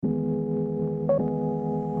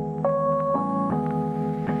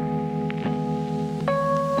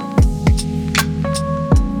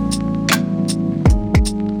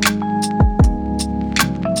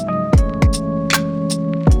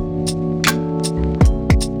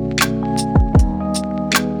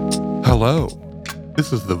Hello,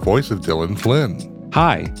 this is the voice of Dylan Flynn.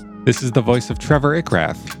 Hi, this is the voice of Trevor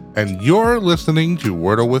Ickrath. And you're listening to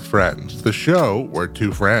Wordle with Friends, the show where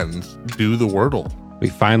two friends do the Wordle. We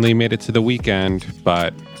finally made it to the weekend,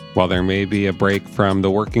 but while there may be a break from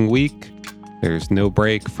the working week, there's no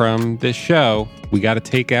break from this show. We got to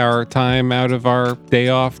take our time out of our day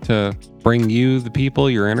off to bring you, the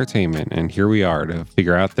people, your entertainment. And here we are to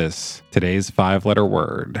figure out today's 5-letter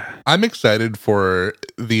word. I'm excited for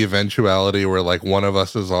the eventuality where like one of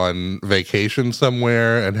us is on vacation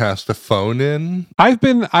somewhere and has to phone in. I've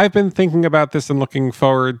been thinking about this and looking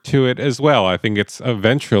forward to it as well. I think it's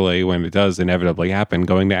eventually, when it does inevitably happen,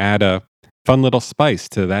 going to add a fun little spice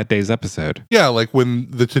to that day's episode. Yeah, like when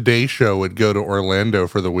the Today Show would go to Orlando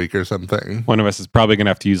for the week or something. One of us is probably going to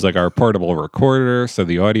have to use like our portable recorder, so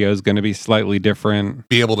the audio is going to be slightly different.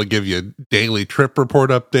 Be able to give you daily trip report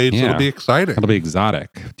updates. Yeah. It'll be exciting. It'll be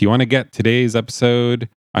exotic. Do you want to get today's episode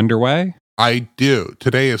underway? I do.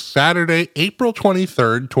 Today is Saturday, April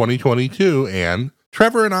 23rd, 2022, and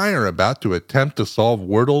Trevor and I are about to attempt to solve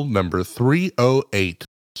Wordle number 308.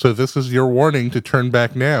 So this is your warning to turn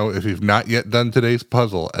back now if you've not yet done today's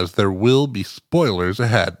puzzle, as there will be spoilers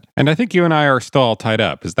ahead. And I think you and I are still all tied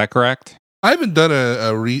up. Is that correct? I haven't done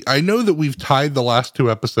I know that we've tied the last two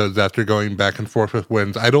episodes after going back and forth with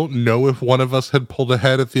wins. I don't know if one of us had pulled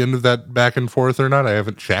ahead at the end of that back and forth or not. I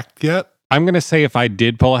haven't checked yet. I'm going to say if I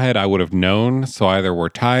did pull ahead, I would have known. So either we're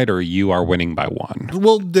tied or you are winning by one.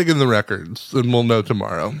 We'll dig in the records and we'll know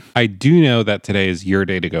tomorrow. I do know that today is your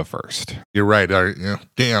day to go first. You're right.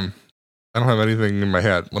 Damn. I don't have anything in my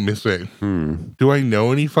head. Let me see. Do I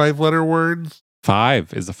know any 5-letter words?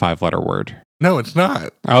 5 is a 5-letter word. No, it's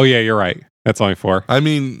not. Oh, yeah, you're right. That's only 4. I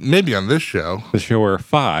mean, maybe on this show. The show where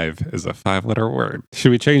 5 is a 5-letter word.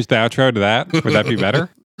 Should we change the outro to that? Would that be better?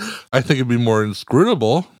 I think it'd be more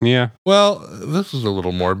inscrutable. Yeah. Well, this is a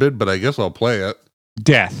little morbid, but I guess I'll play it.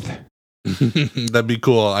 Death. That'd be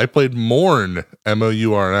cool. I played mourn,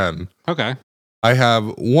 M-O-U-R-N. Okay. I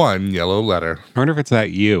have 1 yellow letter. I wonder if it's that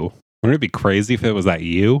U. Wouldn't it be crazy if it was that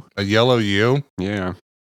U? A yellow U? Yeah.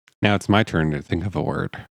 Now it's my turn to think of a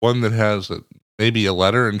word. One that has maybe a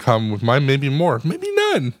letter in common with mine, maybe more, maybe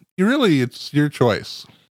none. It's your choice.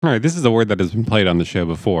 All right, this is a word that has been played on the show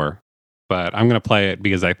before, but I'm going to play it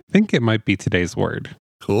because I think it might be today's word.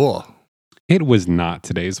 Cool. It was not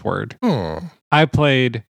today's word. Oh. I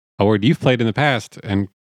played a word you've played in the past, and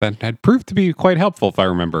that had proved to be quite helpful, if I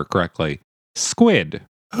remember correctly. Squid.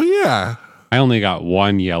 Oh, yeah. I only got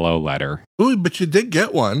 1 yellow letter. Ooh, but you did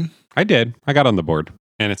get one. I did. I got on the board.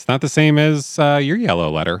 And it's not the same as your yellow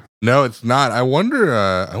letter. No, it's not. I wonder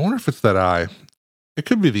if it's that I. It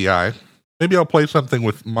could be the I. Maybe I'll play something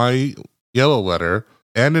with my yellow letter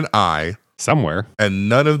and an I. Somewhere. And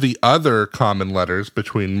none of the other common letters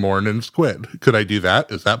between morn and squid. Could I do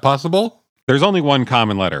that? Is that possible? There's only one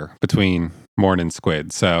common letter between morn and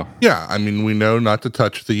squid, so. Yeah, I mean, we know not to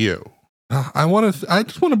touch the U. I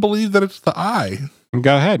just want to believe that it's the I.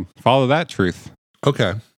 Go ahead. Follow that truth.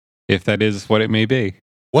 Okay. If that is what it may be.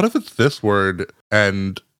 What if it's this word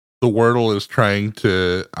and the Wordle is trying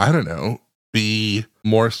to, I don't know, be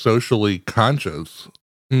more socially conscious?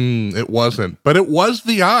 It wasn't. But it was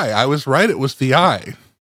the I. I was right. It was the I.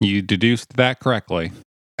 You deduced that correctly.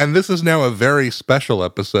 And this is now a very special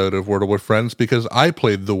episode of Wordle with Friends because I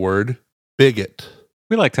played the word bigot.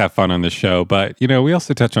 We like to have fun on this show, but, we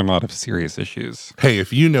also touch on a lot of serious issues. Hey,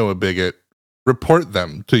 if you know a bigot, report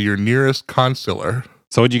them to your nearest consular.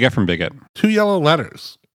 So what'd you get from bigot? 2 yellow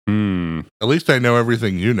letters. At least I know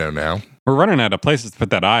everything you know now. We're running out of places to put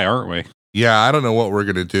that I, aren't we? Yeah, I don't know what we're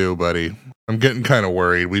going to do, buddy. I'm getting kind of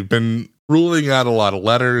worried. We've been ruling out a lot of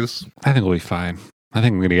letters. I think we'll be fine. I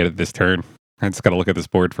think I'm going to get it this turn. I just got to look at this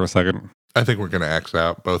board for a second. I think we're going to X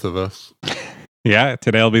out, both of us. Yeah,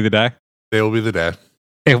 today'll be the day. Today will be the day.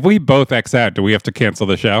 If we both X out, do we have to cancel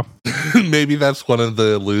the show? Maybe that's one of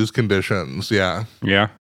the lose conditions, yeah. Yeah.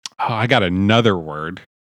 Oh, I got another word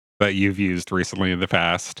that you've used recently in the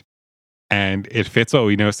past, and it fits what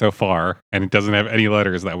we know so far, and it doesn't have any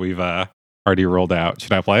letters that we've already rolled out.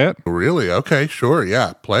 Should I play it? Really? Okay, sure,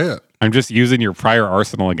 yeah, play it. I'm just using your prior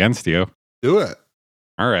arsenal against you. Do it.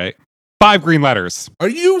 All right. 5 green letters. Are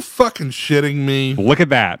you fucking shitting me? Look at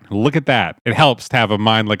that. Look at that. It helps to have a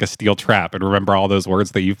mind like a steel trap and remember all those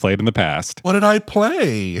words that you've played in the past. What did I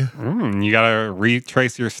play? You got to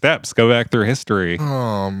retrace your steps. Go back through history.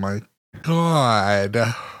 Oh, my God.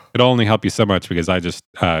 It'll only help you so much because I just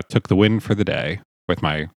took the win for the day with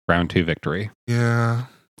my round 2 victory. Yeah.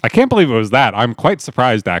 I can't believe it was that. I'm quite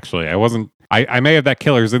surprised, actually. I may have that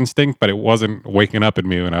killer's instinct, but it wasn't waking up in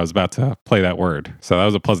me when I was about to play that word. So that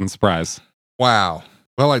was a pleasant surprise. Wow.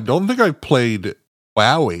 Well, I don't think I played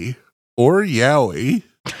Wowie or yowie,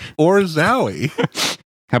 or zowie.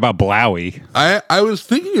 How about blowy? I was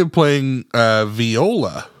thinking of playing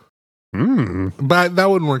viola. But that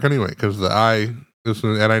wouldn't work anyway, because the I,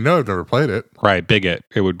 and I know I've never played it. Right, bigot.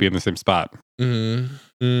 It would be in the same spot.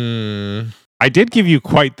 I did give you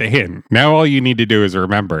quite the hint. Now all you need to do is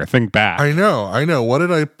remember. Think back. I know. What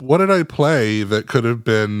did I play that could have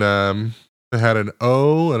been it had an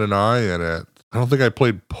O and an I in it? I don't think I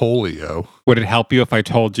played polio. Would it help you if I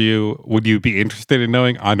told you? Would you be interested in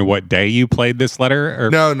knowing on what day you played this letter? Or?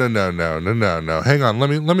 No. Hang on.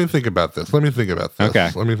 Let me think about this. Okay. Let me think about this.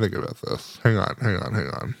 Hang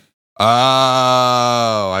on.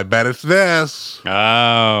 Oh, I bet it's this.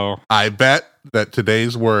 Oh. I bet that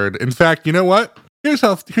today's word. In fact, you know what? Here's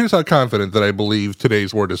how confident that I believe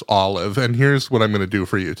today's word is olive, and here's what I'm going to do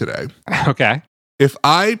for you today. Okay. If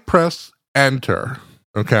I press enter,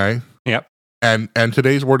 okay? Yep. And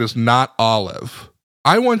today's word is not olive,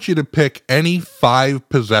 I want you to pick any 5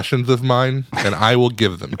 possessions of mine, and I will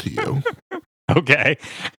give them to you. Okay.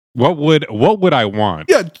 What would I want?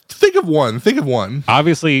 Yeah, think of one.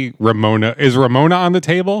 Obviously, Ramona. Is Ramona on the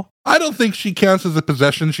table? I don't think she counts as a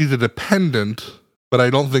possession. She's a dependent, but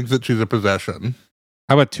I don't think that she's a possession.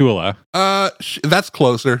 How about Tula? That's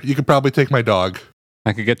closer. You could probably take my dog.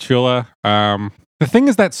 I could get Tula. The thing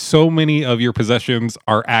is that so many of your possessions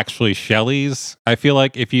are actually Shelley's. I feel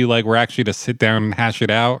like if you were actually to sit down and hash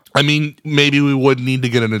it out. I mean, maybe we would need to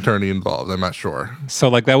get an attorney involved. I'm not sure.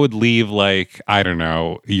 So that would leave I don't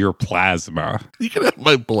know, your plasma. You can have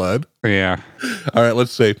my blood. Yeah. All right,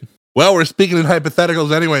 let's see. Well, we're speaking in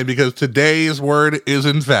hypotheticals anyway, because today's word is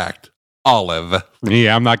in fact olive.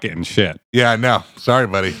 Yeah, I'm not getting shit. Yeah, no. Sorry,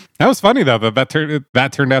 buddy. That was funny though that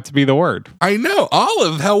turned out to be the word. I know.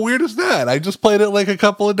 Olive. How weird is that? I just played it a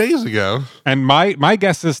couple of days ago. And my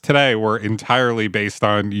guesses today were entirely based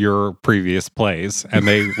on your previous plays, and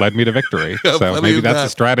they led me to victory. So maybe that's a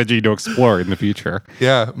strategy to explore in the future.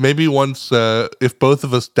 Yeah, maybe once if both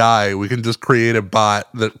of us die, we can just create a bot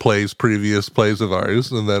that plays previous plays of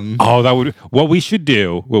ours, and then what we should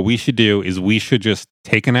do is we should just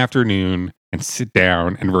take an afternoon and sit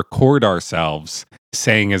down and record ourselves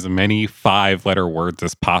saying as many 5-letter words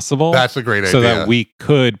as possible. That's a great idea. So that we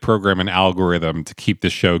could program an algorithm to keep the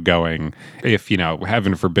show going. If,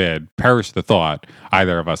 heaven forbid, perish the thought,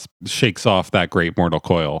 either of us shakes off that great mortal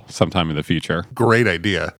coil sometime in the future. Great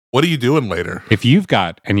idea. What are you doing later? If you've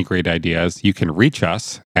got any great ideas, you can reach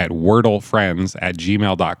us at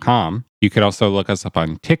wordlefriends@gmail.com. You could also look us up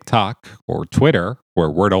on TikTok or Twitter. We're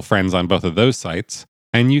Wordle Friends on both of those sites.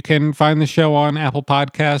 And you can find the show on Apple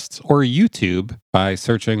Podcasts or YouTube by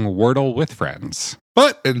searching Wordle with Friends.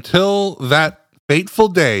 But until that fateful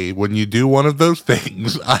day when you do one of those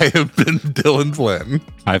things, I have been Dylan Flynn.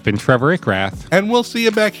 I've been Trevor Ickrath. And we'll see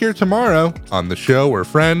you back here tomorrow on the show where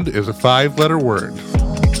friend is a 5-letter word.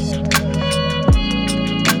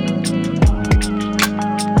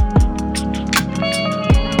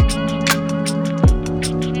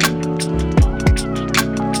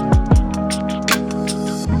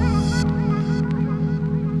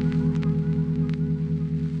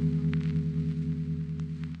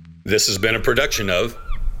 This has been a production of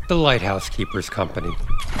The Lighthouse Keepers Company.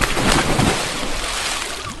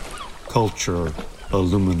 Culture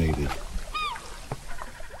illuminated.